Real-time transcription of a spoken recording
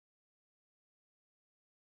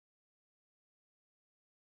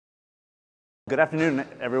Good afternoon,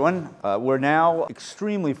 everyone. We're now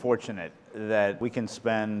extremely fortunate that we can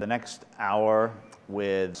spend the next hour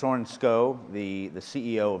with Soren Skou, the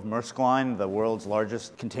CEO of Maersk Line, the world's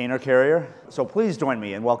largest container carrier. So please join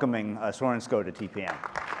me in welcoming Soren Skou to TPM.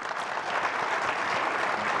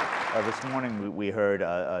 This morning we heard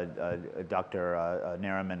Dr.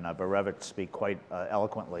 Nariman Berevich speak quite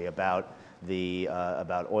eloquently about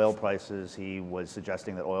oil prices. He was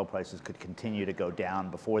suggesting that oil prices could continue to go down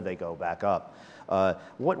before they go back up.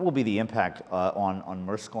 What will be the impact on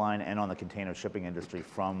Maersk Line and on the container shipping industry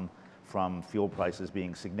from fuel prices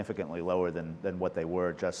being significantly lower than what they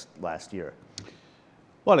were just last year?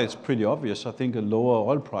 Well, it's pretty obvious. I think a lower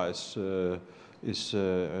oil price or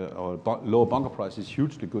lower bunker price is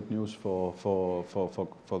hugely good news for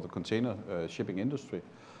the container shipping industry.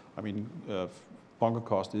 I mean, bunker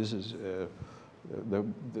cost is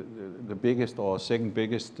the biggest or second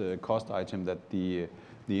biggest cost item that the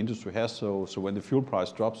industry has. So when the fuel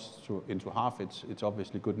price drops into half, it's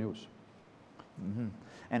obviously good news. Mm-hmm.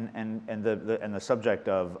 And the subject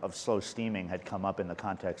of slow steaming had come up in the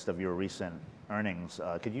context of your recent earnings.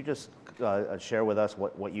 Could you just share with us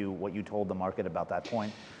what you told the market about that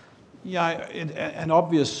point? Yeah, an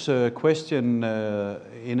obvious question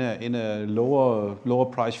in a lower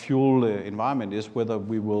price fuel environment is whether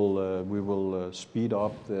we will speed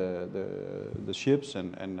up the ships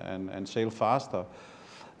and sail faster.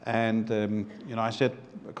 And I said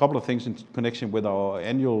a couple of things in connection with our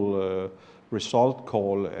annual result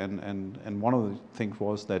call, and one of the things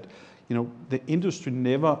was that the industry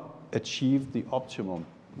never achieved the optimum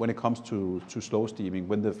when it comes to slow steaming,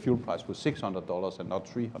 when the fuel price was $600 and not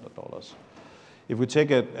 $300. If we take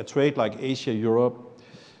a trade like Asia-Europe,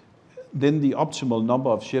 then the optimal number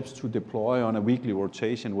of ships to deploy on a weekly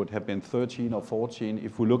rotation would have been 13 or 14.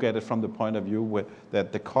 If we look at it from the point of view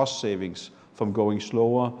that the cost savings from going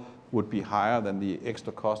slower would be higher than the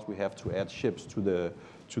extra cost we have to add ships to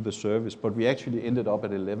the service. But we actually ended up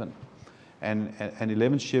at 11. And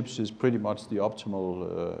 11 ships is pretty much the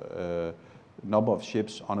optimal number of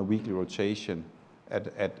ships on a weekly rotation at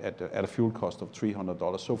a fuel cost of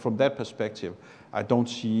 $300. So from that perspective, I don't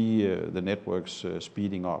see the networks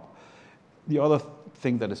speeding up. The other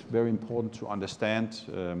thing that is very important to understand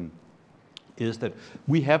is that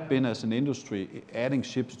we have been, as an industry, adding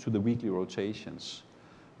ships to the weekly rotations.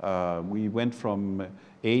 We went from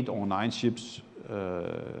 8 or 9 ships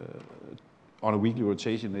on a weekly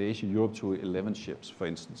rotation in Asia, Europe to 11 ships, for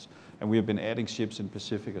instance. And we have been adding ships in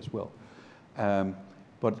Pacific as well.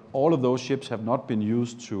 But all of those ships have not been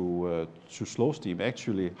used to slow steam.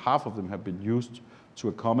 Actually, half of them have been used to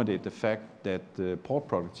accommodate the fact that the port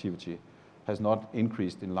productivity has not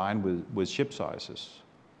increased in line with ship sizes.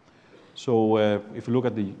 So if you look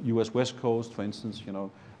at the US West Coast, for instance,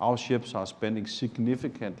 our ships are spending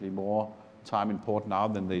significantly more time in port now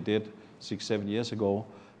than they did 6-7 years ago,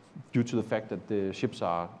 due to the fact that the ships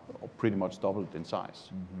are pretty much doubled in size.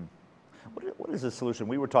 Mm-hmm. What is the solution?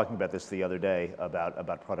 We were talking about this the other day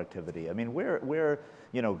about productivity. I mean, where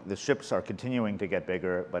the ships are continuing to get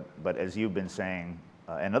bigger, but as you've been saying,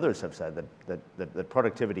 and others have said that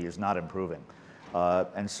productivity is not improving.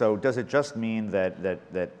 And so, does it just mean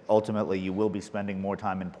that ultimately you will be spending more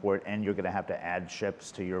time in port and you're going to have to add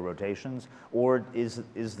ships to your rotations, or is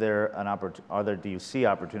there do you see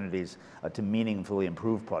opportunities to meaningfully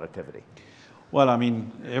improve productivity? Well, I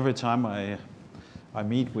mean, every time I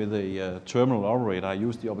meet with a terminal operator, I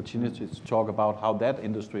use the opportunity to talk about how that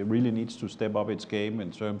industry really needs to step up its game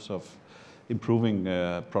in terms of improving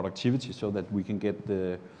productivity, so that we can get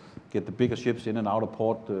the bigger ships in and out of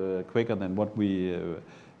port quicker than what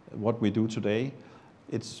we do today.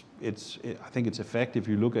 I think it's a fact, if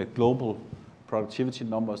you look at global productivity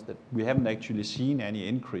numbers, that we haven't actually seen any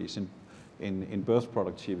increase in berth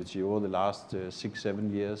productivity over the last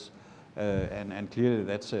 6-7 years. And clearly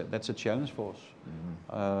that's a challenge for us.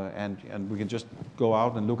 Mm-hmm. And we can just go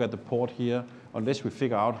out and look at the port here. Unless we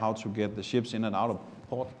figure out how to get the ships in and out of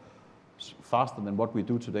port faster than what we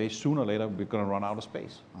do today, sooner or later we're going to run out of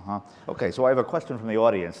space. Uh-huh. Okay, so I have a question from the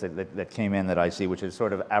audience that came in that I see, which is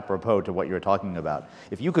sort of apropos to what you're talking about.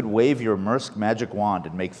 If you could wave your Maersk magic wand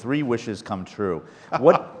and make 3 wishes come true,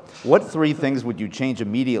 what 3 things would you change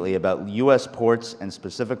immediately about U.S. ports, and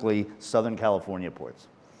specifically Southern California ports?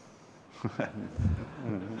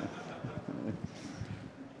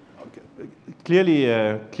 Clearly,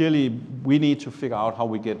 we need to figure out how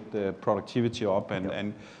we get the productivity up,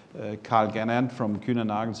 and Carl Gernand from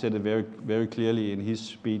Kühne + said it very, very clearly in his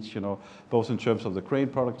speech. Both in terms of the crane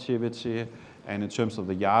productivity and in terms of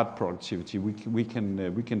the yard productivity, we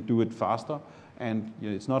can do it faster, And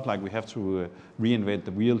it's not like we have to reinvent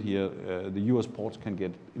the wheel here. The U.S. ports can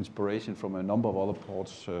get inspiration from a number of other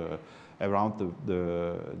ports around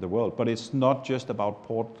the world. But it's not just about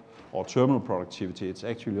port or terminal productivity. It's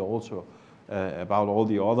actually also about all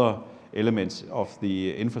the other elements of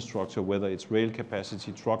the infrastructure, whether it's rail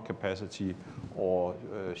capacity, truck capacity, or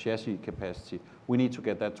chassis capacity. We need to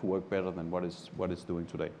get that to work better than what it's doing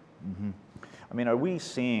today. Mm-hmm. I mean, are we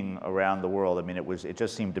seeing around the world? I mean, it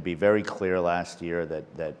just seemed to be very clear last year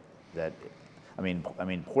that I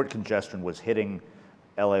mean, port congestion was hitting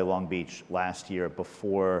LA Long Beach last year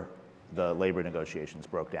before the labor negotiations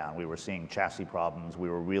broke down. We were seeing chassis problems. We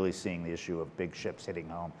were really seeing the issue of big ships hitting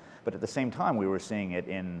home. But at the same time, we were seeing it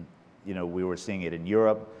in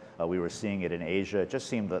Europe. We were seeing it in Asia. It just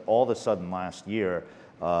seemed that all of a sudden last year,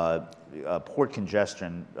 port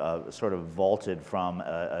congestion sort of vaulted from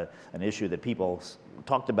an issue that people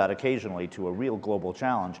talked about occasionally to a real global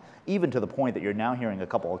challenge, even to the point that you're now hearing a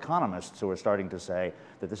couple economists who are starting to say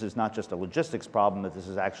that this is not just a logistics problem, that this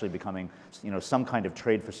is actually becoming, some kind of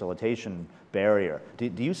trade facilitation barrier.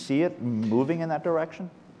 Do you see it moving in that direction?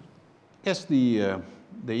 Yes, the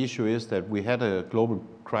issue is that we had a global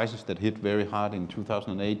crisis that hit very hard in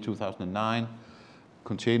 2008, 2009.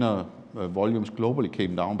 Container volumes globally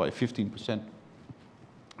came down by 15%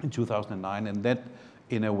 in 2009, and that,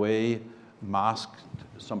 in a way, masked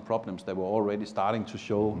some problems that were already starting to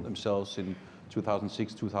show themselves in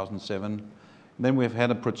 2006, 2007. And then we've had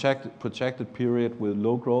a protracted period with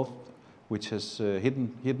low growth, which has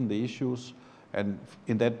hidden the issues. And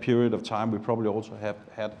in that period of time, we probably also have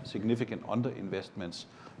had significant underinvestments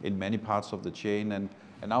in many parts of the chain. And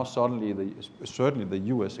now suddenly, certainly the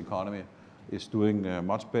US economy is doing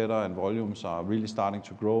much better, and volumes are really starting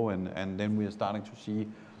to grow. And then we are starting to see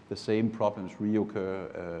the same problems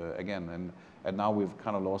reoccur again. And now we've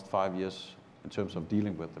kind of lost 5 years in terms of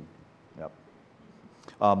dealing with them. Yep.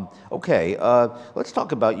 Okay, let's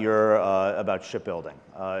talk about about shipbuilding.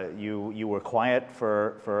 You were quiet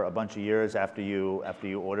for a bunch of years after you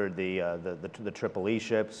ordered the Triple E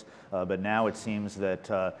ships, but now it seems that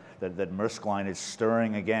Maersk Line is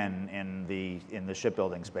stirring again in the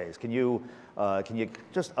shipbuilding space. Can you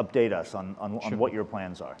just update us on Sure. what your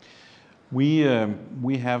plans are? We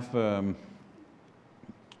have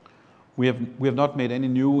not made any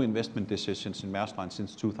new investment decisions in Maersk Line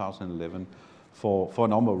since 2011 for a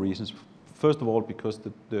number of reasons. First of all, because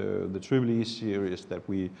the Triple E series that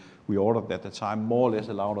we ordered at the time more or less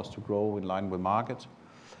allowed us to grow in line with market.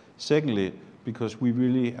 Secondly, because we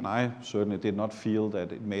really, and I certainly did not feel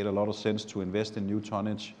that it made a lot of sense to invest in new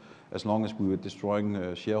tonnage as long as we were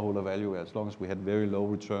destroying shareholder value, as long as we had very low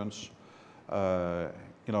returns.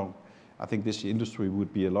 I think this industry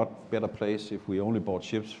would be a lot better place if we only bought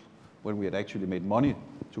ships when we had actually made money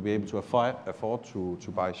to be able to afford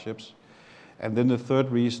to buy ships. And then the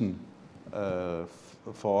third reason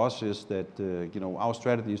for us is that our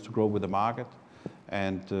strategy is to grow with the market,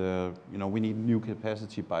 and we need new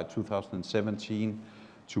capacity by 2017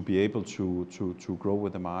 to be able to grow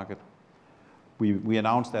with the market. We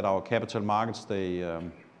announced at our Capital Markets Day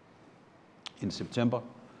in September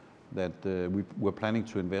that we were planning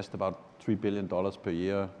to invest about $3 billion per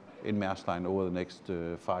year in Maersk Line over the next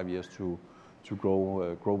 5 years to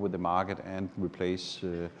grow with the market and replace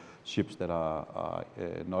ships that are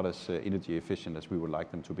not as energy efficient as we would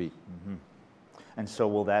like them to be. Mm-hmm. And so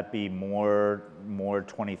will that be more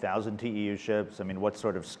 20,000 TEU ships? I mean, what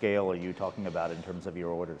sort of scale are you talking about in terms of your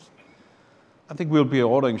orders? I think we'll be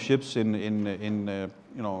ordering ships in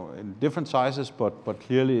different sizes, but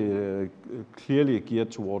clearly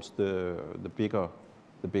geared towards the bigger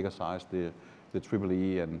size, the Triple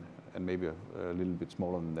E, and maybe a little bit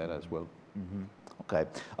smaller than that as well. Mm-hmm. Okay,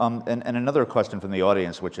 and another question from the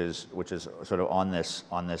audience, which is sort of on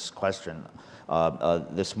this question.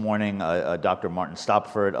 This morning, Dr. Martin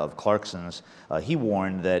Stopford of Clarksons, he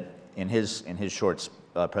warned that in his short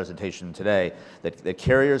presentation today that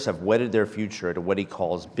carriers have wedded their future to what he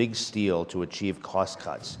calls big steel to achieve cost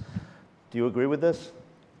cuts. Do you agree with this?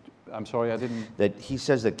 I'm sorry, I didn't. That he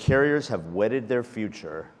says that carriers have wedded their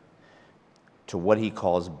future to what he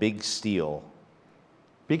calls big steel.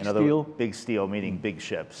 Big steel? Big steel meaning big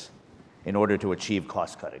ships, in order to achieve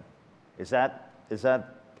cost cutting. Is that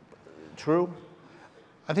true?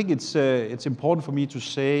 I think it's important for me to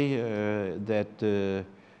say that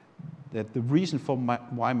the reason for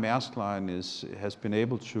why Maersk Line has been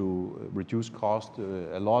able to reduce cost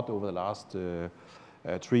a lot over the last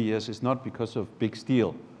 3 years is not because of big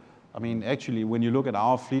steel. I mean, actually, when you look at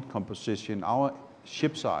our fleet composition, our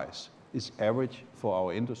ship size is average for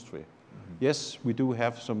our industry. Mm-hmm. Yes, we do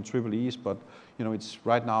have some Triple E's, but it's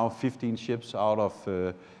right now 15 ships out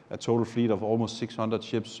of a total fleet of almost 600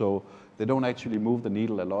 ships, so they don't actually move the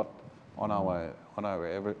needle a lot on our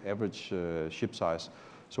average ship size.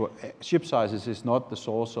 So ship sizes is not the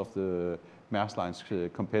source of the Maersk Line's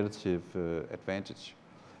competitive advantage.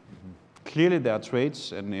 Clearly there are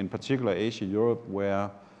trades, and in particular Asia, Europe,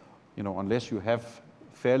 where unless you have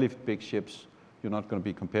fairly big ships, you're not going to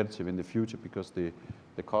be competitive in the future because the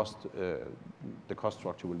cost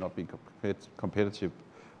structure will not be competitive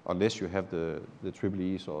unless you have the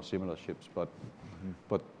Triple-E's or similar ships. But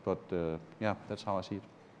yeah, that's how I see it.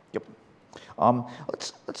 Yep.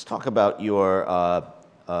 Let's talk about your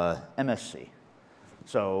MSC.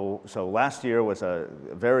 So last year was a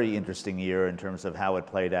very interesting year in terms of how it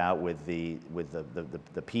played out with the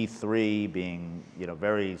P3 being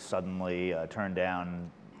very suddenly turned down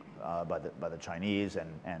by the Chinese,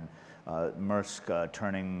 and Maersk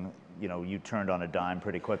turning you turned on a dime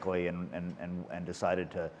pretty quickly and decided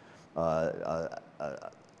to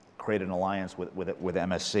create an alliance with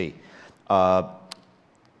MSC.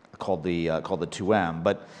 Called the 2M,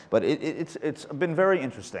 but it's been very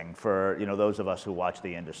interesting for those of us who watch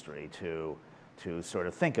the industry to sort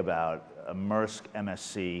of think about a Maersk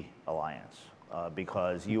MSC alliance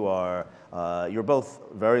because you're both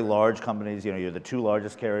very large companies. You're the two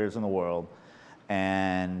largest carriers in the world,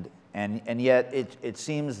 and yet it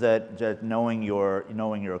seems that knowing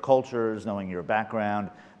your cultures, knowing your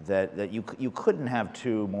background, that you couldn't have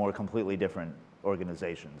two more completely different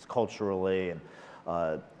organizations culturally and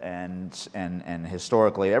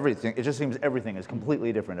historically. Everything, it just seems everything is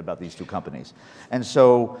completely different about these two companies. And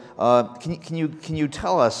so can you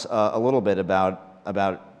tell us a little bit about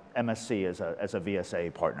MSC as a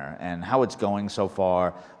VSA partner and how it's going so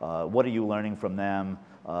far? What are you learning from them,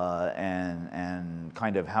 and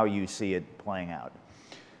kind of how you see it playing out?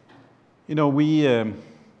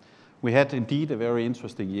 We had indeed a very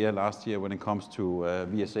interesting year last year when it comes to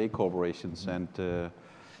VSA corporations, and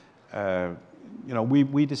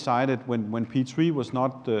we decided when P3 was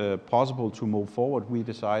not possible to move forward, we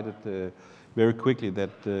decided very quickly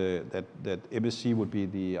that MSC would be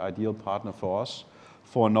the ideal partner for us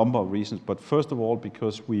for a number of reasons. But first of all,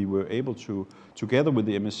 because we were able to, together with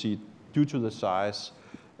the MSC, due to the size,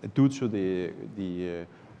 due to the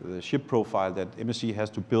ship profile, that MSC has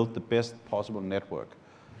to build the best possible network,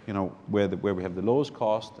 where we have the lowest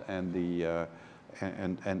cost and the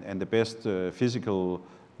best physical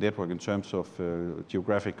network in terms of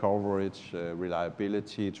geographic coverage,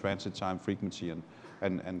 reliability, transit time, frequency, and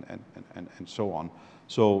so on.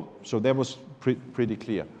 So that was pretty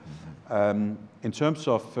clear. In terms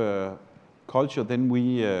of culture, then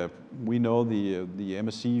we know the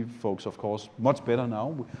MSC folks, of course, much better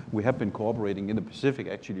now. We have been cooperating in the Pacific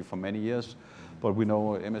actually for many years, but we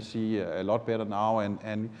know MSC a lot better now,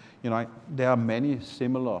 and there are many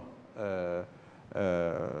similar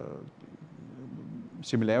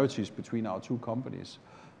similarities between our two companies.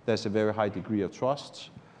 There's a very high degree of trust.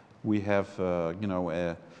 We have a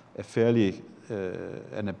fairly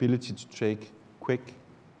an ability to take quick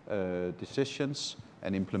decisions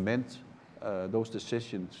and implement those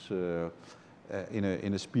decisions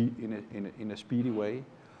in a speedy way.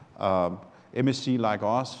 MSC, like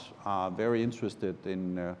us, are very interested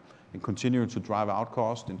in continuing to drive out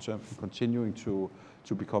cost, in terms of continuing to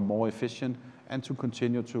become more efficient, and to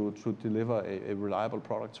continue to deliver a reliable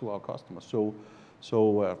product to our customers. So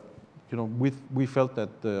we felt that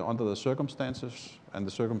under the circumstances, and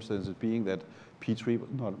the circumstances being that P3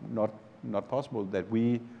 was not possible, that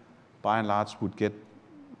we, by and large, would get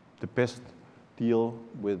the best deal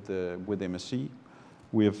with MSC.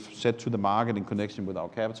 We have said to the market in connection with our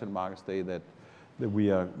Capital Markets Day that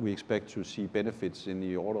we expect to see benefits in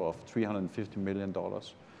the order of $350 million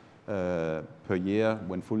per year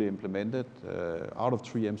when fully implemented out of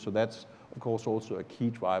 3M. So that's, of course, also a key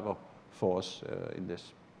driver for us in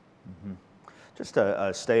this. Mm-hmm. Just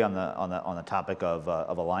to stay on the topic of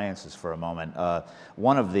alliances for a moment,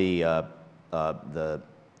 one of the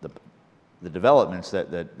developments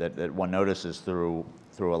that one notices through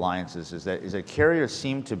alliances is that carriers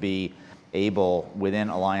seem to be able within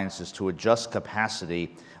alliances to adjust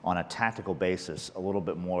capacity on a tactical basis a little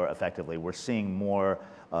bit more effectively. We're seeing more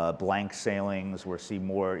blank sailings. We're seeing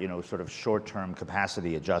more sort of short-term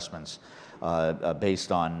capacity adjustments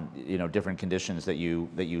based on different conditions that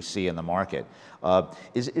you see in the market.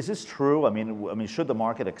 Is this true? I mean, should the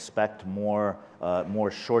market expect more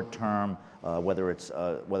short-term,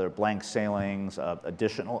 whether blank sailings,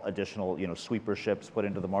 additional sweeper ships put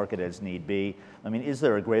into the market as need be? I mean, is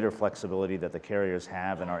there a greater flexibility that the carriers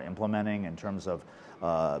have and are implementing in terms of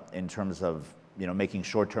making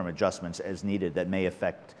short-term adjustments as needed that may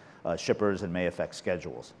affect shippers and may affect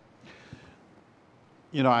schedules?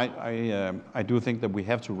 You know, I do think that we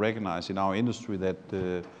have to recognize in our industry that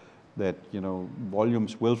you know,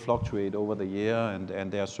 volumes will fluctuate over the year,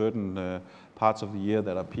 and there are certain parts of the year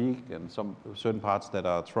that are peak and some certain parts that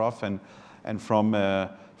are trough, and from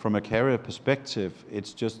a carrier perspective,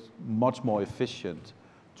 it's just much more efficient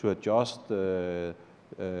to adjust the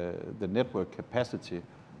network capacity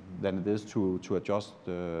than it is to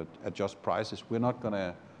adjust prices. We're not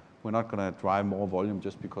gonna drive more volume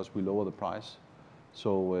just because we lower the price.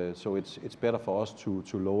 So it's better for us to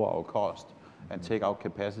lower our cost and take out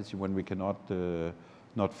capacity when we cannot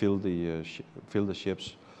not fill the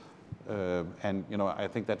ships. And you know, I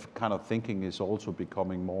think that kind of thinking is also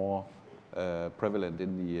becoming more prevalent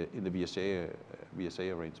in the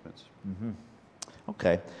VSA arrangements. Mm-hmm.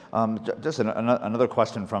 Okay. Just another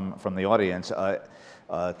question from the audience.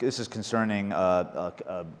 This is concerning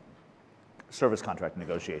service contract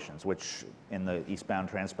negotiations, which in the eastbound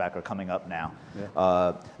Transpac are coming up now.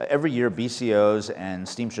 Yeah. Every year, BCOs and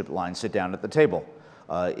steamship lines sit down at the table.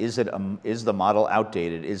 Is the model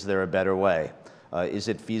outdated? Is there a better way? Is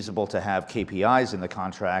it feasible to have KPIs in the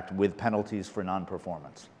contract with penalties for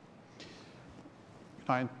non-performance?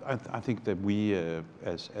 I think that we,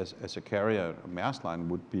 as a carrier, Maersk Line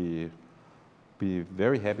would be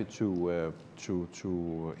very happy to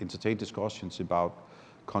entertain discussions about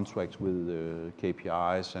contracts with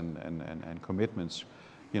KPIs and commitments,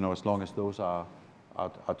 you know, as long as those are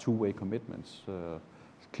two-way commitments.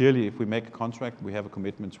 Clearly, if we make a contract, we have a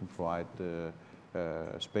commitment to provide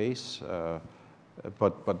space,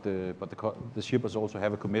 but the shippers also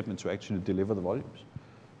have a commitment to actually deliver the volumes.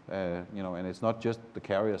 You know, and it's not just the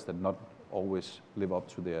carriers that not always live up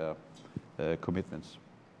to their commitments.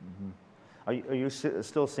 Mm-hmm. Are you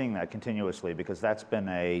still seeing that continuously? Because that's been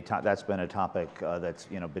a topic that's,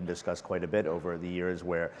 you know, been discussed quite a bit over the years,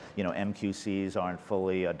 where, you know, MQCs aren't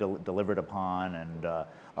fully delivered upon,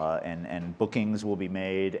 and bookings will be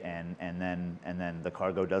made, and then the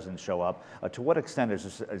cargo doesn't show up. To what extent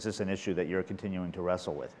is this an issue that you're continuing to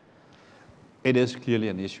wrestle with? It is clearly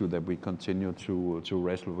an issue that we continue to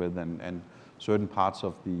wrestle with, and certain parts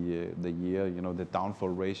of the year, you know, the downfall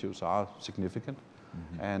ratios are significant.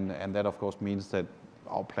 Mm-hmm. And that of course means that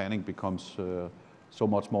our planning becomes so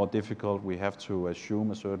much more difficult. We have to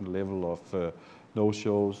assume a certain level of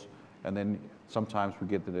no-shows, and then sometimes we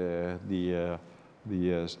get the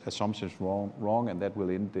assumptions wrong, and that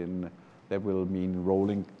will mean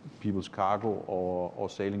rolling people's cargo or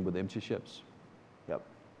sailing with empty ships. Yep.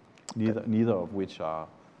 Neither of which are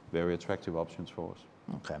very attractive options for us.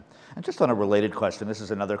 Okay. And just on a related question, this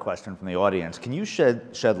is another question from the audience. Can you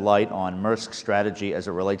shed light on Maersk's strategy as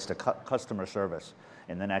it relates to customer service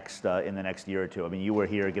in the next year or two? I mean, you were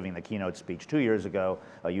here giving the keynote speech 2 years ago.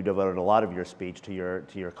 You devoted a lot of your speech to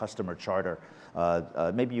your customer charter.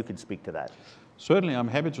 Maybe you could speak to that. Certainly, I'm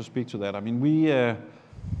happy to speak to that. I mean, we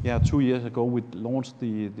 2 years ago we launched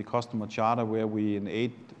the customer charter, where we in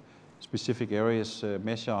 8 specific areas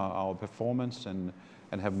measure our performance and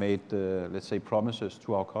have made, let's say, promises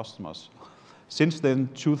to our customers. Since then,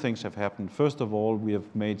 2 things have happened. First of all, we have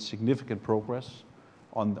made significant progress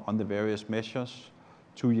on the various measures.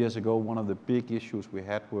 2 years ago, one of the big issues we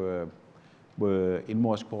had were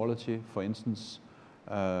invoice quality, for instance,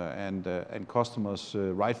 and customers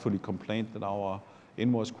rightfully complained that our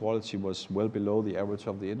invoice quality was well below the average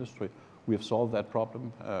of the industry. We have solved that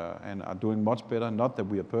problem and are doing much better. Not that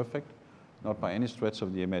we are perfect, not by any stretch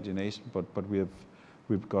of the imagination, but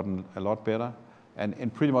we've gotten a lot better.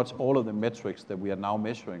 And pretty much all of the metrics that we are now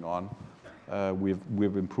measuring on,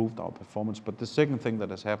 we've improved our performance. But the second thing that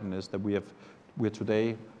has happened is that we're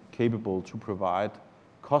today capable to provide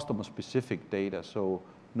customer-specific data. So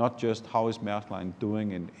not just how is Maersk Line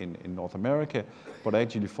doing in North America, but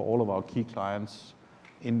actually for all of our key clients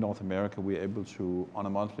in North America, we're able to, on a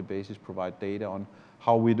monthly basis, provide data on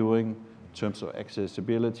how we're doing in terms of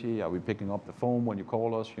accessibility. Are we picking up the phone when you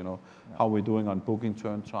call us? You know, how we're doing on booking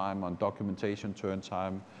turn time, on documentation turn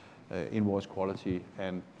time, invoice quality,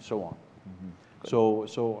 and so on. Mm-hmm.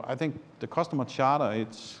 So I think the customer charter,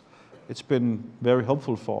 it's been very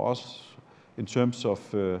helpful for us in terms of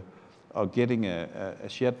getting a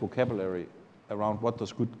shared vocabulary around what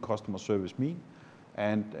does good customer service mean.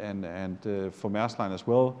 And for Maersk Line as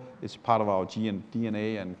well, it's part of our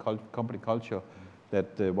DNA and company culture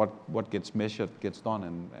that what gets measured gets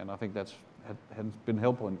done, and I think has been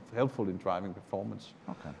helpful in driving performance.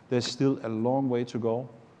 Okay. There's still a long way to go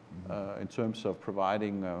in terms of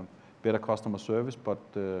providing better customer service, but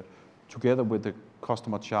together with the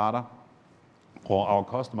customer charter, or our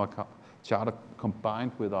customer charter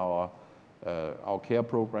combined with our care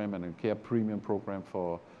program and a care premium program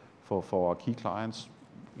for our key clients,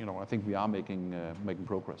 I think we are making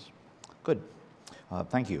progress. Good.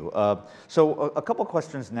 Thank you. So a couple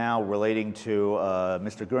questions now relating to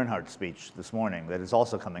Mr. Gernhardt's speech this morning that is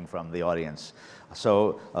also coming from the audience.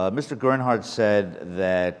 So Mr. Gernhardt said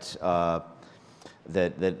that,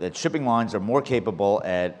 that shipping lines are more capable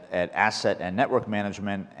at asset and network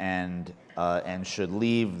management and should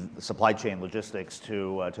leave supply chain logistics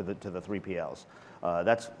to the 3PLs.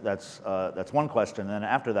 That's one question. And then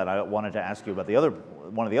after that, I wanted to ask you about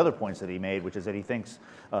one of the other points that he made, which is that he thinks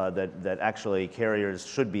that actually carriers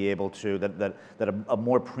should be able to, that a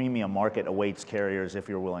more premium market awaits carriers if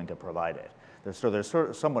you're willing to provide it. So they're sort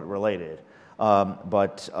of somewhat related.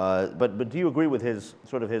 But do you agree with his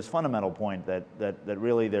fundamental point that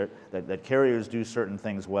really that carriers do certain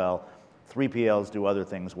things well, 3PLs do other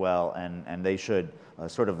things well, and they should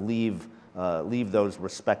sort of leave those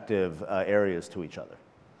respective areas to each other?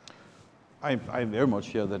 I very much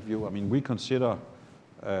share that view. I mean, we consider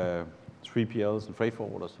 3PLs and freight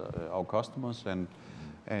forwarders our customers, and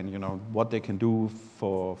what they can do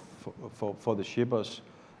for the shippers,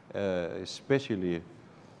 especially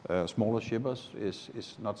smaller shippers,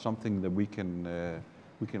 is not something that we can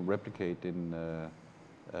replicate in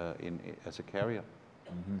as a carrier.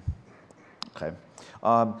 Mm-hmm. Okay.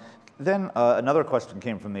 Then another question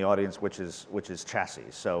came from the audience, which is chassis.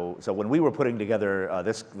 So when we were putting together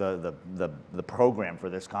the program for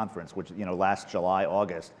this conference, which last July,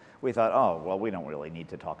 August, we thought, oh well, we don't really need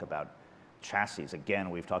to talk about chassis again.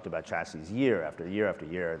 We've talked about chassis year after year after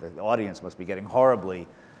year. The audience must be getting horribly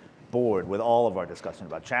bored with all of our discussion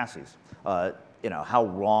about chassis. How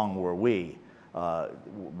wrong were we?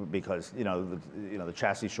 Because the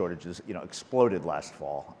chassis shortages exploded last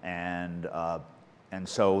fall, and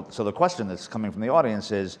so the question that's coming from the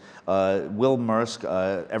audience is, will Maersk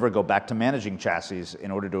ever go back to managing chassis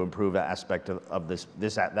in order to improve that aspect of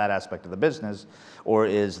that aspect of the business, or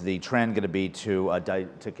is the trend going to be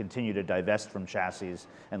to continue to divest from chassis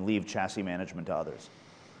and leave chassis management to others?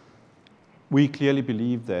 We clearly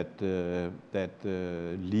believe that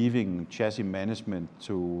leaving chassis management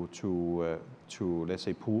to let's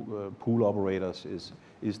say pool operators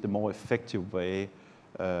is the more effective way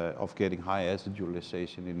of getting high asset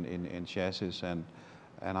utilization in chassis, and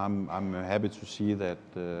I'm happy to see that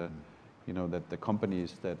that the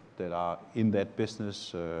companies that are in that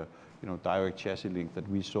business, Direct Chassis Link, that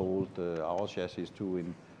we sold our chassis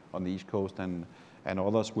to on the East Coast, and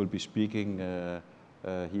others will be speaking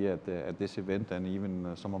here at this event, and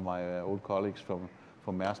even some of my old colleagues from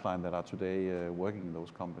Maersk Line that are today working in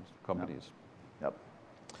those companies. Yep.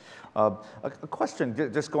 A question,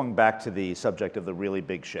 just going back to the subject of the really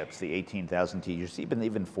big ships, the 18,000 TEUs,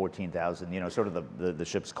 even 14,000, sort of the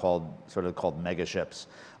ships called mega ships.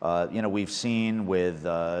 We've seen with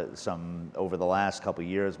some, over the last couple of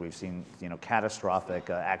years, we've seen catastrophic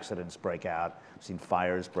accidents break out. We've seen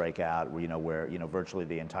fires break out where virtually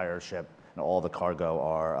the entire ship and all the cargo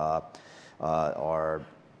are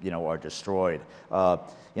destroyed.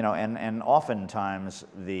 And oftentimes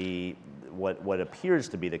what appears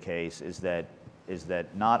to be the case is that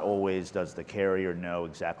not always does the carrier know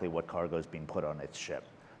exactly what cargo is being put on its ship.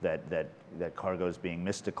 That cargo is being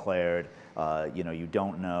misdeclared. You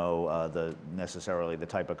don't know necessarily the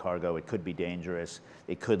type of cargo. It could be dangerous.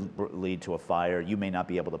 It could lead to a fire. You may not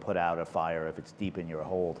be able to put out a fire if it's deep in your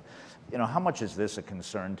hold. How much is this a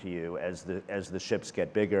concern to you as the ships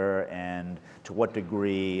get bigger, and to what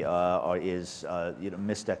degree is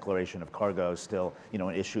misdeclaration of cargo still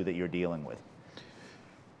an issue that you're dealing with?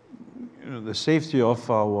 The safety of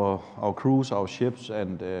our crews, our ships,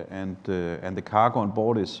 and the cargo on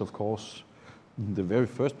board is, of course, the very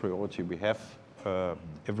first priority we have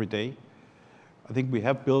every day. I think we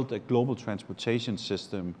have built a global transportation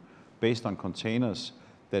system based on containers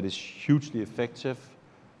that is hugely effective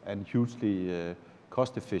and hugely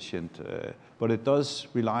cost efficient, but it does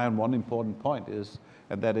rely on one important point,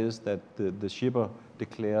 and that is that the shipper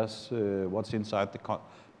declares what's inside the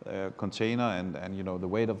container and the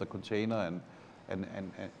weight of the container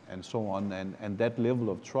and so on, and that level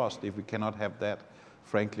of trust, if we cannot have that,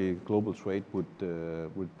 frankly, global trade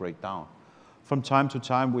would break down. From time to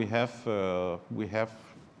time we have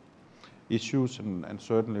issues, and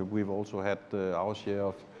certainly we've also had our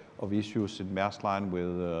share of issues in Maersk Line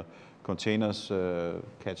with containers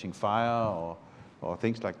catching fire or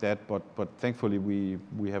things like that, but thankfully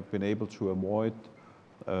we have been able to avoid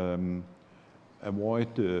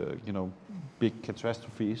big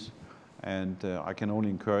catastrophes, and I can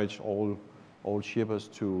only encourage all shippers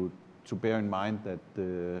to bear in mind that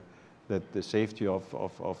the safety of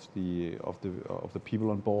the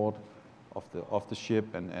people on board of the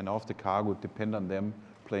ship and of the cargo depend on them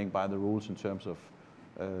playing by the rules in terms of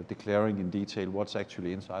declaring in detail what's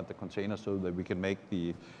actually inside the container so that we can make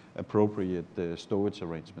the appropriate stowage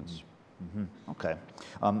arrangements. Mm-hmm. Okay.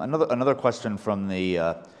 Another question from the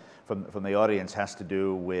audience has to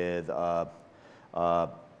do with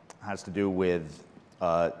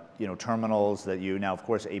terminals that you now, of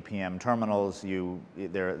course, APM terminals.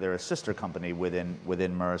 They're a sister company within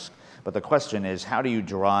Maersk. But the question is, how do you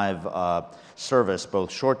drive service,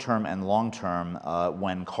 both short-term and long-term,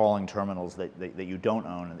 when calling terminals that you don't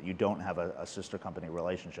own and that you don't have a sister company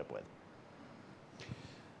relationship with?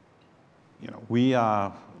 We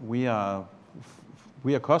are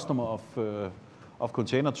a customer of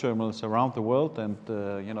container terminals around the world, and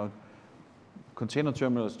container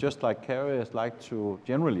terminals, just like carriers, like to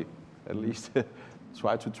generally, at least,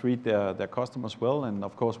 try to treat their customers well. And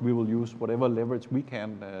of course, we will use whatever leverage we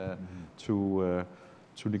can to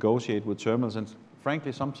negotiate with terminals. And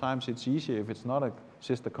frankly, sometimes it's easier if it's not a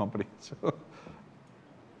sister company. So.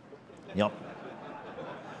 Yep.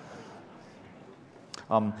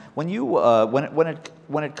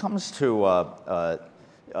 When it comes to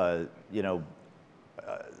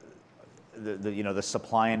the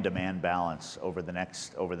supply and demand balance over the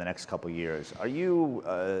next couple of years, are you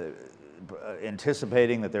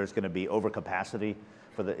anticipating that there's going to be overcapacity?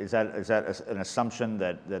 Is that an assumption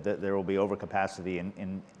that there will be overcapacity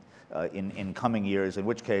in coming years? In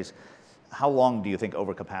which case, how long do you think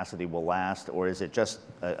overcapacity will last, or is it just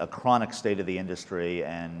a chronic state of the industry,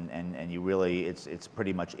 and you really it's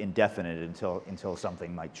pretty much indefinite until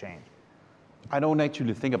something might change? I don't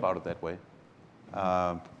actually think about it that way.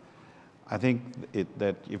 I think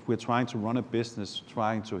that if we're trying to run a business,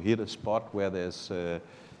 trying to hit a spot where there's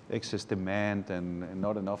excess demand and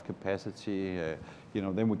not enough capacity,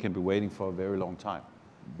 then we can be waiting for a very long time.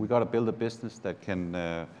 We got to build a business that can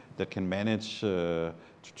manage to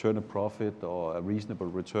turn a profit or a reasonable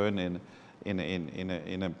return in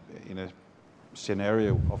a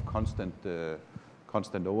scenario of constant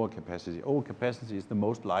overcapacity. Overcapacity is the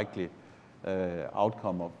most likely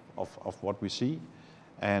outcome of what we see.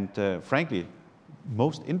 And frankly,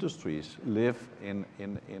 most industries live in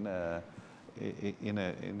a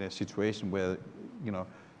situation where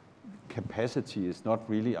capacity is not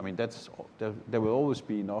really. I mean, there will always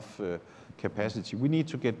be enough capacity. We need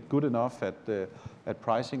to get good enough at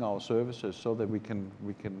pricing our services so that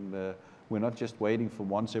we're not just waiting for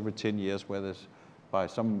once every 10 years, where there's by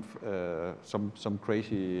some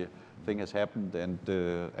crazy thing has happened and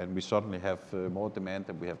we suddenly have more demand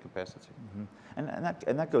than we have capacity. Mm-hmm.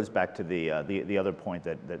 And that goes back to the other point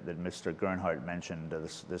that Mr. Gernhardt mentioned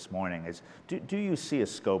this morning is, do you see a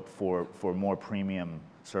scope for more premium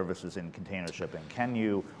services in container shipping?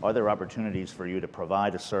 Are there opportunities for you to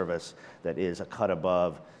provide a service that is a cut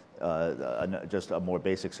above just a more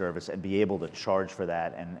basic service and be able to charge for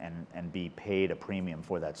that and be paid a premium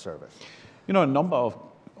for that service? A number of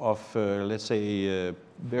let's say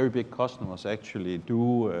very big customers actually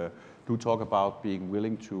do talk about being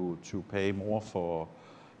willing to pay more for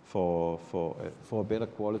a better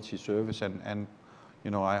quality service, and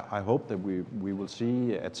I hope that we will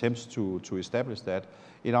see attempts to establish that.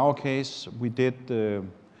 In our case, we did a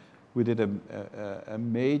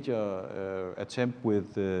major attempt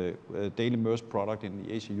with a daily Maersk product in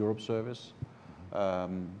the Asia-Europe service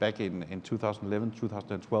back in 2011,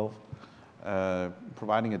 2012.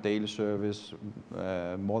 Providing a daily service,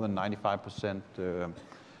 more than 95%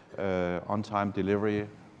 on-time delivery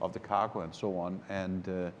of the cargo and so on.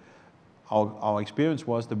 And our experience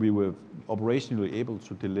was that we were operationally able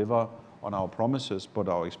to deliver on our promises, but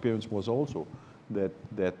our experience was also that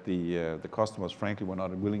the customers, frankly, were not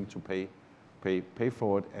willing to pay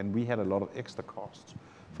for it, and we had a lot of extra costs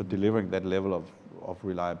for delivering that level of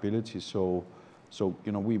reliability. So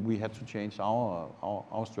we had to change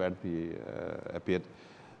our strategy a bit,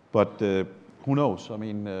 but who knows? I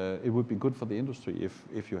mean, it would be good for the industry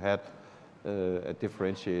if you had a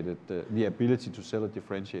differentiated, the ability to sell a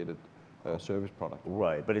differentiated service product.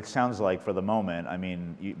 Right, but it sounds like for the moment, I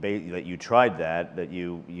mean, that you tried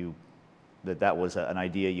that was an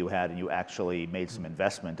idea you had, and you actually made some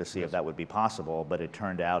investment to see if that would be possible, but it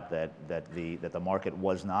turned out that the market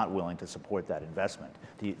was not willing to support that investment.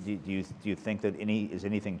 Do you think that is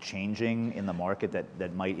anything changing in the market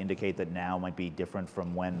that might indicate that now might be different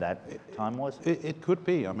from when that time was? It could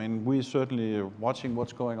be. I mean, we're certainly watching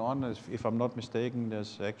what's going on. If I'm not mistaken,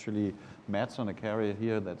 there's actually Maersk on a carrier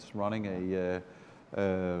here that's running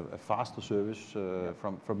a faster service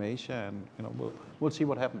from Asia, and we'll see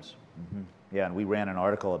what happens. Mm-hmm. Yeah, and we ran an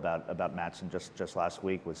article about Matson just last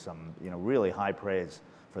week with some really high praise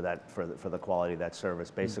for the quality of that service.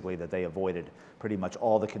 Basically, that they avoided pretty much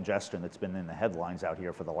all the congestion that's been in the headlines out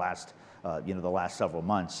here for the last the last several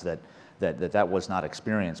months. That was not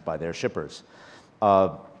experienced by their shippers.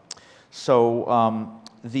 Let's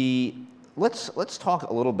talk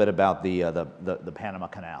a little bit about the Panama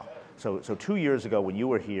Canal. So 2 years ago, when you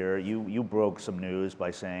were here, you broke some news by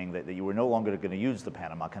saying that you were no longer going to use the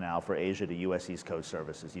Panama Canal for Asia to U.S. East Coast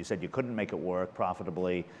services. You said you couldn't make it work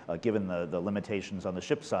profitably, given the limitations on the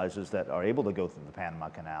ship sizes that are able to go through the Panama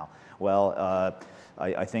Canal. Well,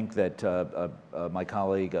 I think that my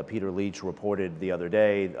colleague Peter Leach reported the other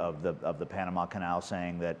day of the Panama Canal,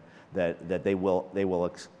 saying that they will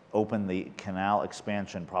open the canal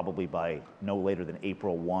expansion probably by no later than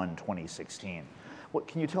April 1, 2016.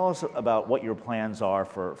 Can you tell us about what your plans are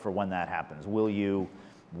for when that happens?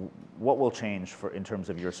 What will change in terms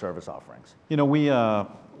of your service offerings?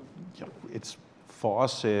 It's for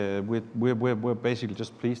us. We're basically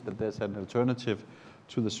just pleased that there's an alternative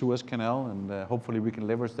to the Suez Canal, and hopefully we can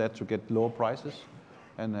leverage that to get lower prices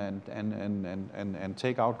and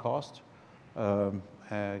take out cost.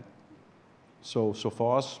 So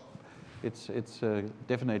for us, it's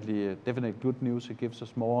definitely good news. It gives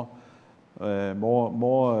us more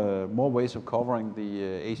ways of covering the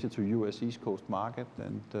Asia to U.S. East Coast market,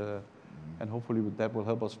 and hopefully that will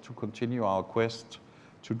help us to continue our quest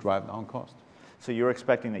to drive down cost. So you're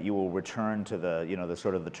expecting that you will return to the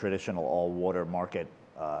sort of the traditional all-water market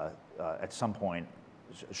at some point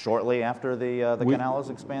shortly after the canal is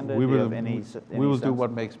expanded? We will do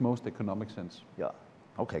what makes most economic sense. Yeah.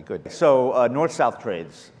 Okay, good. So north-south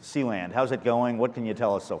trades, Sealand, how's it going? What can you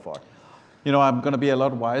tell us so far? I'm going to be a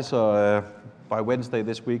lot wiser by Wednesday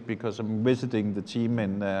this week, because I'm visiting the team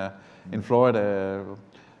in Florida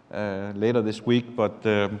later this week. But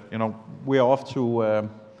we're off to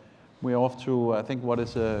I think what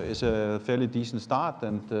is a fairly decent start,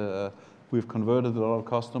 and we've converted a lot of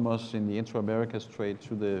customers in the intra-Americas trade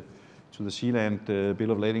to the Sealand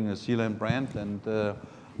bill of lading, the Sealand brand, and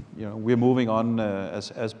we're moving on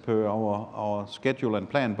as per our schedule and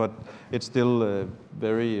plan, but it's still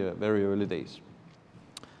very early days.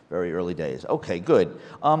 Very early days. Okay, good.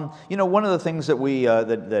 One of the things that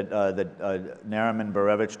Nariman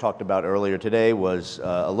Barevich talked about earlier today was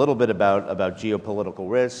a little bit about geopolitical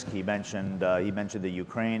risk. He mentioned the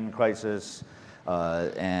Ukraine crisis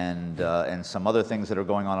and some other things that are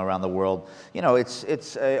going on around the world.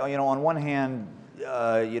 It's on one hand,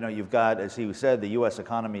 you've got, as he said, the U.S.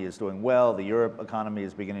 economy is doing well, the Europe economy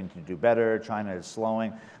is beginning to do better, China is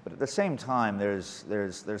slowing, but at the same time, there's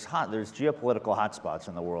geopolitical hotspots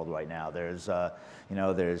in the world right now. There's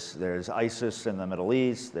ISIS in the Middle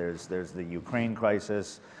East. There's the Ukraine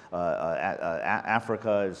crisis.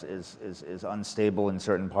 Africa is unstable in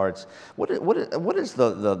certain parts. What does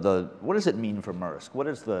it mean for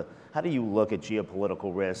Maersk? How do you look at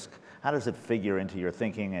geopolitical risk? How does it figure into your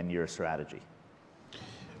thinking and your strategy?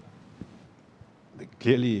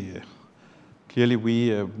 Clearly,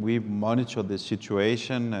 we monitor the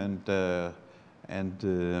situation and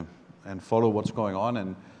follow what's going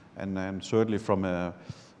on, and certainly from a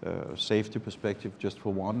safety perspective, just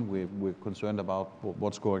for one, we're concerned about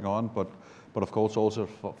what's going on, but of course also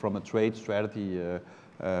from a trade strategy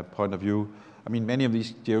point of view. I mean, many of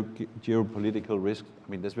these geopolitical risks, I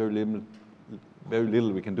mean, there's very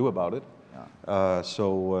little we can do about it.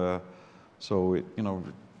 Yeah.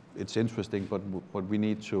 It's interesting, but we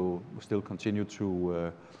need to still continue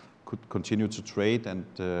to trade, and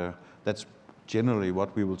that's generally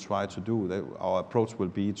what we will try to do. Our approach will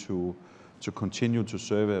be to continue to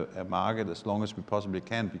serve a market as long as we possibly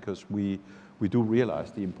can, because we do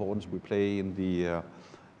realize the importance we play in the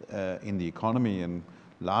economy. And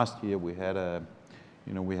last year we had a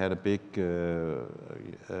big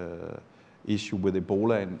issue with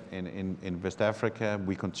Ebola in West Africa.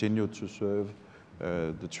 We continue to serve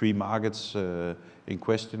the three markets in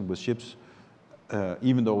question with ships,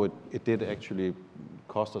 even though it did actually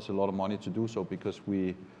cost us a lot of money to do so, because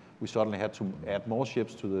we suddenly had to add more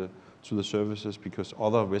ships to the services, because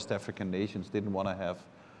other West African nations didn't want to have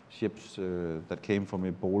ships that came from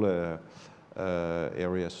Ebola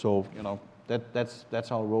areas. So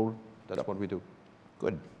that's our role. That's what we do.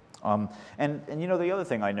 Good. And the other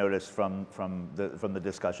thing I noticed from the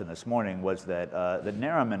discussion this morning was that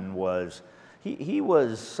Nariman was. He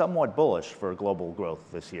was somewhat bullish for global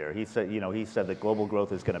growth this year. He said that global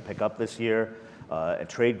growth is going to pick up this year, and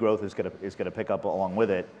trade growth is going to pick up along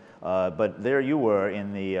with it. But there you were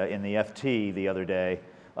in the FT the other day,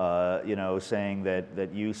 you know, saying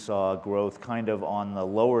that you saw growth kind of on the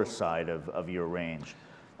lower side of your range.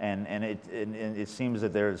 And it seems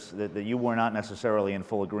that that you were not necessarily in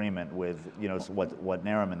full agreement with, you know, what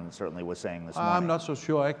Nariman certainly was saying this morning. I'm not so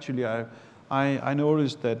sure actually. I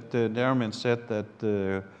noticed that Nariman said that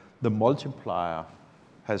the multiplier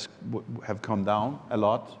have come down a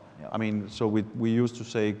lot. Yeah. I mean, so we used to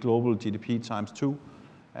say global GDP times 2,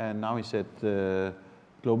 and now he said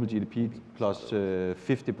global GDP plus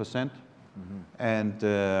 50%, and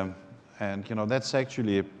you know, that's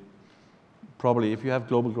actually probably, if you have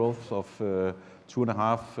global growth of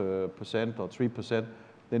 2.5% or 3%,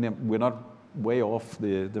 then we're not way off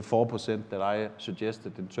the 4% that I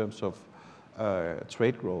suggested in terms of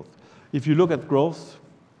trade growth. If you look at growth,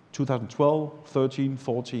 2012, 13,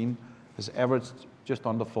 14 has averaged just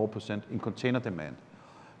under 4% in container demand.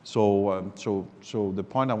 So the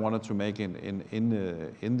point I wanted to make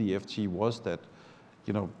in the FT was that,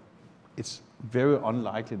 you know, it's very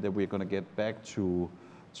unlikely that we're going to get back to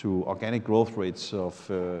organic growth rates of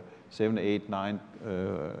 7, 8, 9,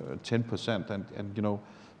 10%, and you know,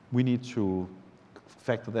 we need to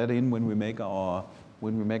factor that in when we make our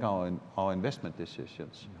investment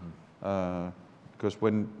decisions. Because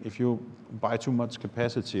if you buy too much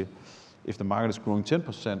capacity, if the market is growing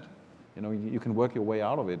 10%, you know, you can work your way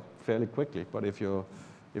out of it fairly quickly. But if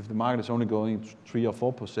the market is only going 3 or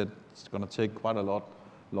 4%, it's going to take quite a lot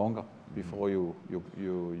longer before you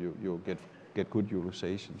get good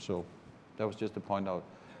utilization. So that was just the point I was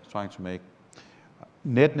trying to make.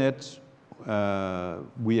 Net,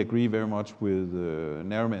 we agree very much with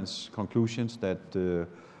Nariman's conclusions that the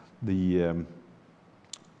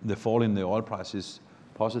fall in the oil price is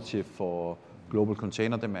positive for global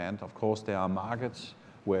container demand. Of course, there are markets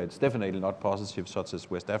where it's definitely not positive, such as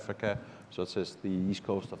West Africa, such as the east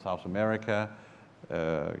coast of South America,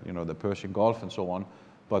 you know, the Persian Gulf and so on.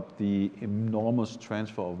 But the enormous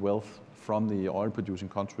transfer of wealth from the oil-producing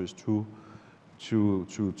countries to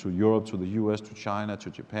Europe, to the US, to China, to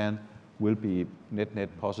Japan, will be net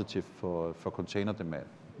positive for container demand.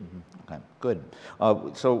 Okay, good.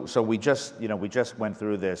 So we just went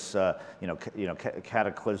through this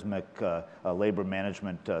cataclysmic labor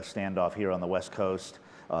management standoff here on the West Coast.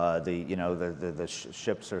 The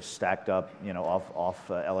ships are stacked up, you know, off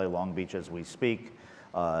LA Long Beach as we speak.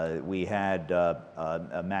 We had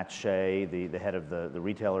Matt Shea, the head of the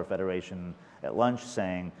Retailer Federation, at lunch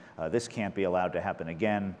saying this can't be allowed to happen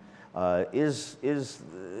again. Is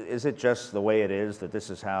it just the way it is, that this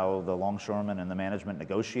is how the longshoremen and the management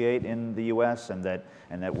negotiate in the U.S. and that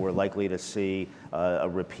we're likely to see a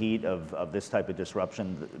repeat of this type of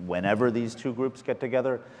disruption whenever these two groups get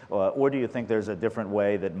together, or do you think there's a different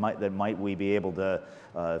way that we be able to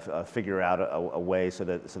figure out a way so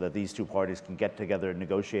that these two parties can get together and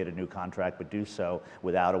negotiate a new contract, but do so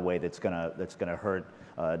without a way that's gonna hurt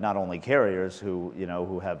not only carriers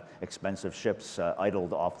who have expensive ships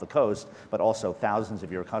idled off the coast, but also thousands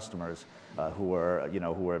of your customers who are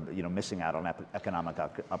missing out on economic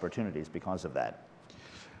opportunities because of that?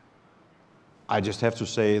 I just have to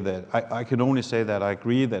say that I can only say that I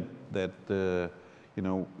agree that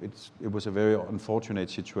it was a very unfortunate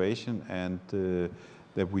situation, and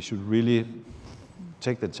that we should really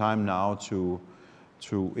take the time now to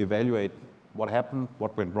evaluate what happened,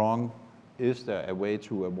 what went wrong. Is there a way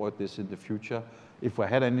to avoid this in the future? If I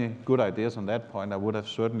had any good ideas on that point, I would have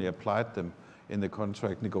certainly applied them in the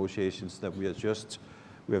contract negotiations that we have just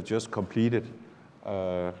completed,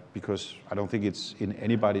 because I don't think it's in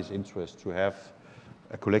anybody's interest to have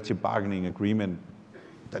a collective bargaining agreement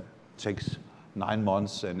that takes 9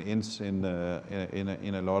 months and ends in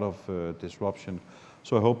a lot of disruption.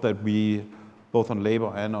 So I hope that we, both on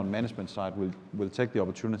labor and on management side, will take the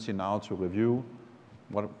opportunity now to review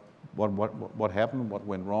what happened, what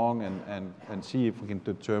went wrong, and see if we can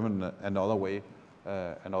determine another way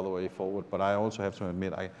forward. But I also have to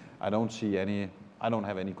admit, I don't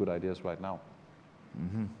have any good ideas right now.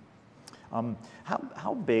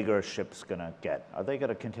 How big are ships going to get? Are they going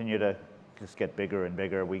to continue to just get bigger and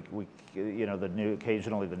bigger?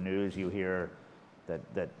 Occasionally the news you hear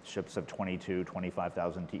that ships of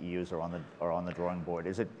 25,000 TEUs are on the drawing board.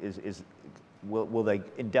 Will they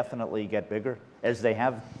indefinitely get bigger, as they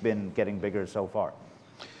have been getting bigger so far?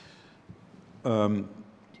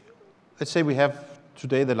 Let's say we have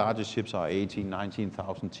today the largest ships are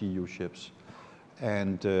 19,000 TEU ships,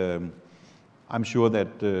 and I'm sure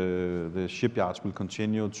that the shipyards will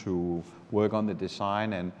continue to work on the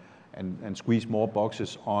design and squeeze more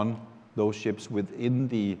boxes on those ships within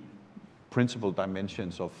the principal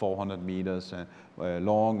dimensions of 400 meters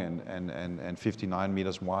long and 59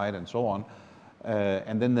 meters wide and so on.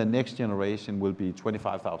 And then the next generation will be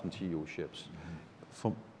 25,000 TEU ships.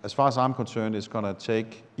 As far as I'm concerned, it's going to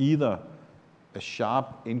take either a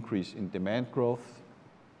sharp increase in demand growth,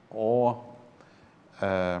 or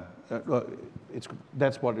that's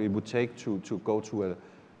what it would take to go to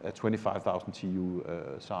a 25,000 TEU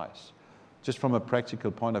size. Just from a practical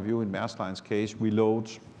point of view, in Maersk Line's case, we load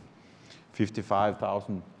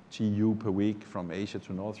 55,000 TEU per week from Asia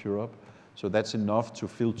to North Europe. So that's enough to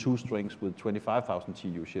fill 2 strings with 25,000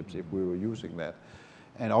 TEU ships if we were using that.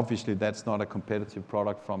 And obviously that's not a competitive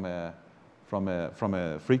product from a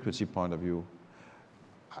frequency point of view.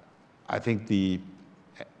 I think the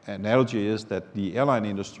analogy is that the airline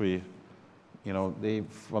industry, they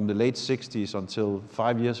from the late 60s until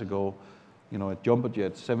 5 years ago, a jumbo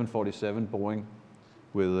jet 747 Boeing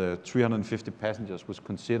with 350 passengers was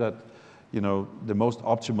considered, the most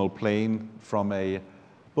optimal plane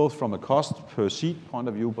both from a cost per seat point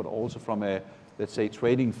of view, but also from a, let's say,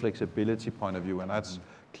 trading flexibility point of view. And that's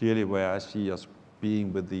clearly where I see us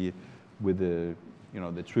being with the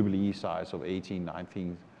EEE size of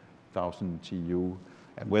 19,000 TEU.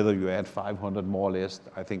 And whether you add 500 more or less,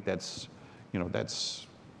 I think that's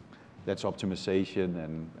optimization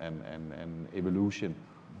and evolution.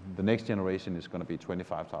 The next generation is going to be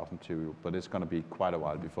 25,000 TEU, but it's going to be quite a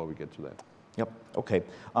while before we get to that. Yep. Okay.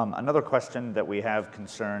 Another question that we have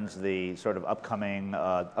concerns the sort of upcoming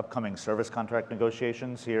service contract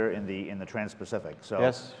negotiations here in the Trans-Pacific. So,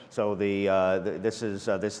 yes. So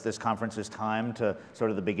this conference is timed to sort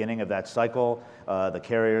of the beginning of that cycle. The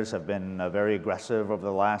carriers have been very aggressive over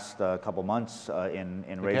the last couple months in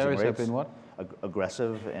raising rates. The carriers have been what?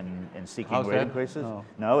 Aggressive in seeking How's rate that? increases. No.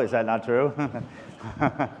 No, is that not true?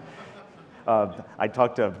 I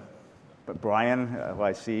talked to Brian, who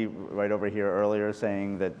I see right over here earlier,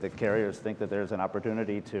 saying that the carriers think that there's an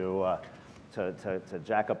opportunity to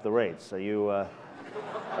jack up the rates. Is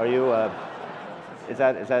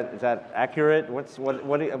that accurate? What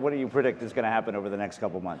do you predict is going to happen over the next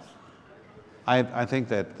couple months? I think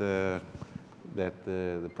that the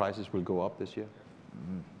prices will go up this year.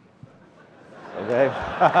 Okay.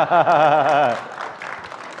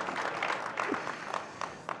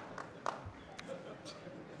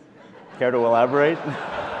 Care to elaborate?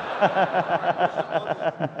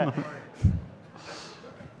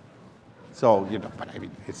 So but I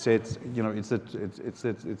mean, it's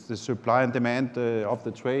the supply and demand of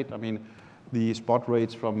the trade. I mean, the spot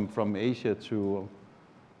rates from Asia to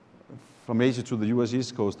the U.S.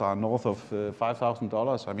 East Coast are north of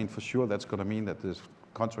 $5,000. I mean, for sure, that's going to mean that the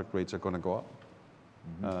contract rates are going to go up.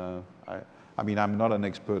 I mean, I'm not an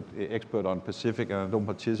expert on Pacific, and I don't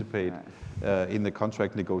participate in the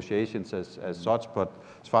contract negotiations as such. But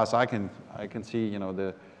as far as I can see,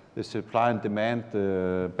 the supply and demand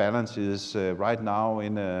balance is right now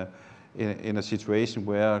in a situation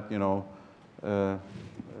where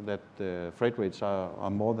that freight rates are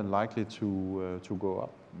more than likely to go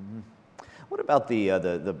up. What about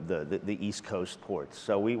the East Coast ports?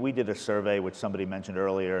 So we did a survey, which somebody mentioned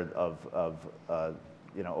earlier, of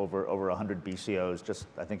over 100 BCOs. Just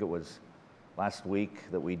I think it was last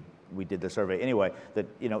week that we did the survey. Anyway, that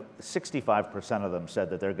 65% of them said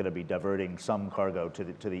that they're going to be diverting some cargo to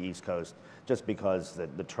the East Coast, just because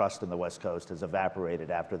the trust in the West Coast has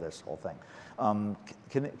evaporated after this whole thing.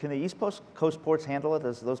 Can the East Coast ports handle it?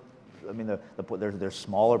 I mean, they're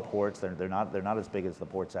smaller ports. They're not as big as the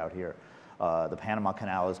ports out here. The Panama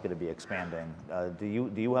Canal is going to be expanding. Do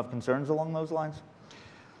you have concerns along those lines?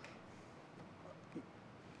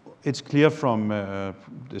 It's clear from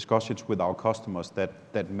discussions with our customers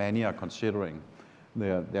that many are considering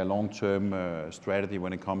their long-term strategy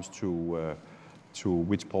when it comes to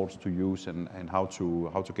which ports to use and how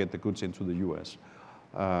to get the goods into the U.S.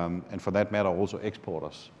 And for that matter, also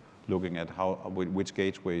exporters looking at which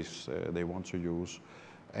gateways they want to use.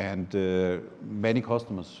 And many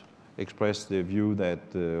customers express the view that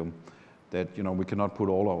we cannot put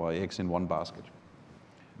all our eggs in one basket.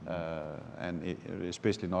 And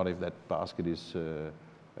especially not if that basket is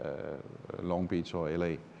Long Beach or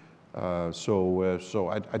LA. So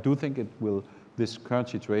I do think this current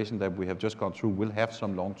situation that we have just gone through will have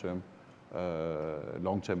some long-term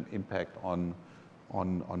impact on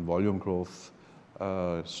volume growth.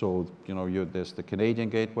 So there's the Canadian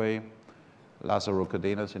gateway. Lázaro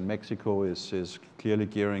Cárdenas in Mexico is clearly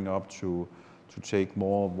gearing up to take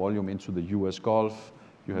more volume into the U.S. Gulf.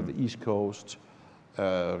 You have the East Coast.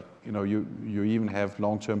 You even have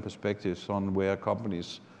long-term perspectives on where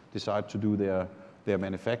companies decide to do their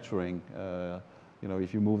manufacturing.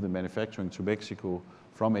 If you move the manufacturing to Mexico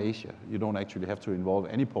from Asia, you don't actually have to involve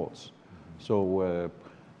any ports. So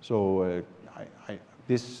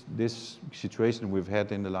this situation we've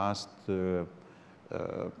had in the last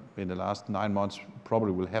 9 months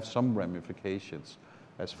probably will have some ramifications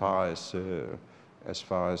as far as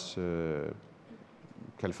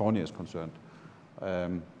California is concerned.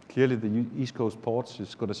 Clearly, the East Coast ports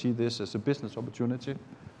is going to see this as a business opportunity,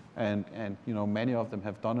 and many of them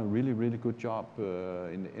have done a really good job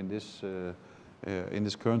in this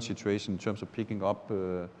current situation in terms of picking up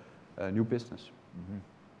new business. Mm-hmm.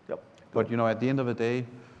 Yep. But at the end of the day,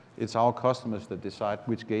 it's our customers that decide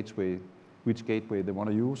which gateway they want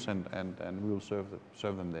to use, and we will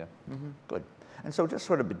serve them there. Mm-hmm. Good. And so, just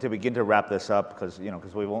sort of to begin to wrap this up, because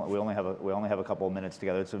we only have a couple of minutes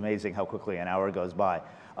together. It's amazing how quickly an hour goes by.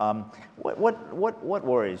 What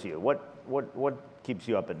worries you? What keeps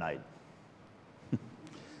you up at night?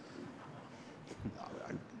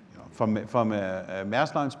 From a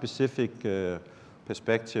Maersk Line specific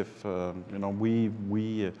perspective, we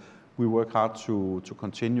work hard to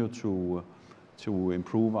continue to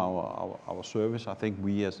improve our service. I think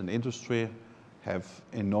we as an industry have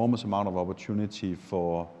enormous amount of opportunity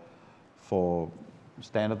for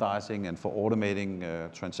standardizing and for automating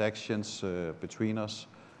transactions between us,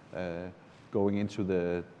 going into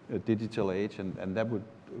the digital age, and that would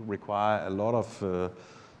require a lot of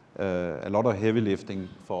heavy lifting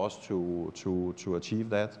for us to achieve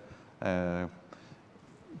that.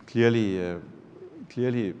 Clearly,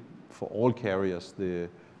 for all carriers, the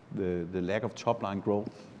lack of top line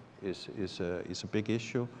growth is a big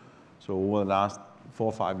issue. So over the last 4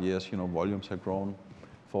 or 5 years, volumes have grown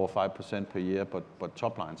 4 or 5% per year, but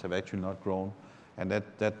top lines have actually not grown, and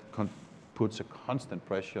that puts a constant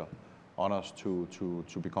pressure on us to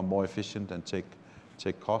become more efficient and take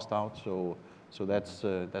cost out. So that's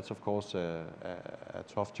of course a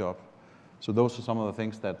tough job. So those are some of the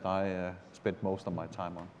things that I spend most of my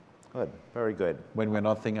time on. Good, very good. When we're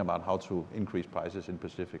not thinking about how to increase prices in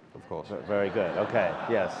Pacific, of course. Very good. Okay.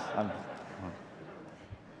 Yes. I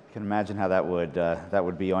can imagine how that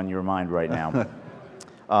would be on your mind right now.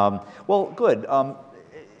 Well, good.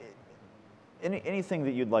 Anything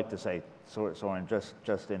that you'd like to say, Soren? Just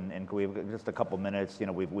we've just a couple minutes.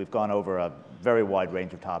 We've gone over a very wide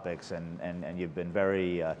range of topics, and you've been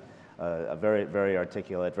very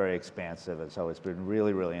articulate, very expansive, and so it's been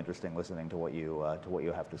really interesting listening to what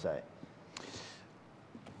you have to say.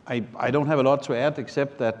 I don't have a lot to add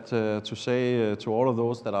except that to say to all of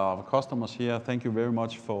those that are our customers here, thank you very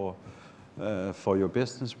much for your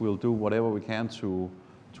business. We'll do whatever we can to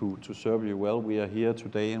serve you well. We are here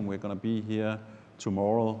today, and we're going to be here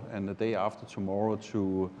tomorrow and the day after tomorrow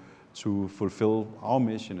to fulfill our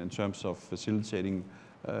mission in terms of facilitating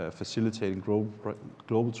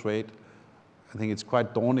global trade. I think it's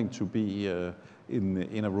quite daunting to be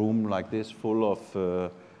in a room like this full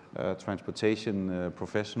of transportation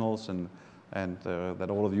professionals, and that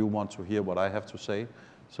all of you want to hear what I have to say.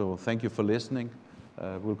 So thank you for listening.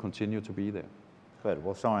 We'll continue to be there. Good.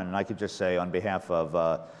 Well, Soren, and I could just say on behalf of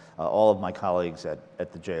all of my colleagues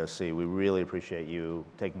at the JOC, we really appreciate you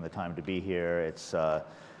taking the time to be here. It's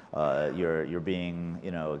you're being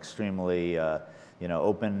extremely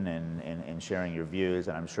open and sharing your views,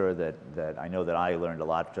 and I'm sure that I know that I learned a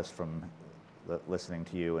lot just from listening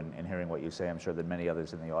to you and hearing what you say. I'm sure that many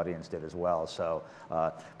others in the audience did as well. So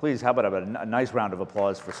please, how about a nice round of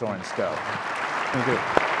applause for Soren Skou. Thank you.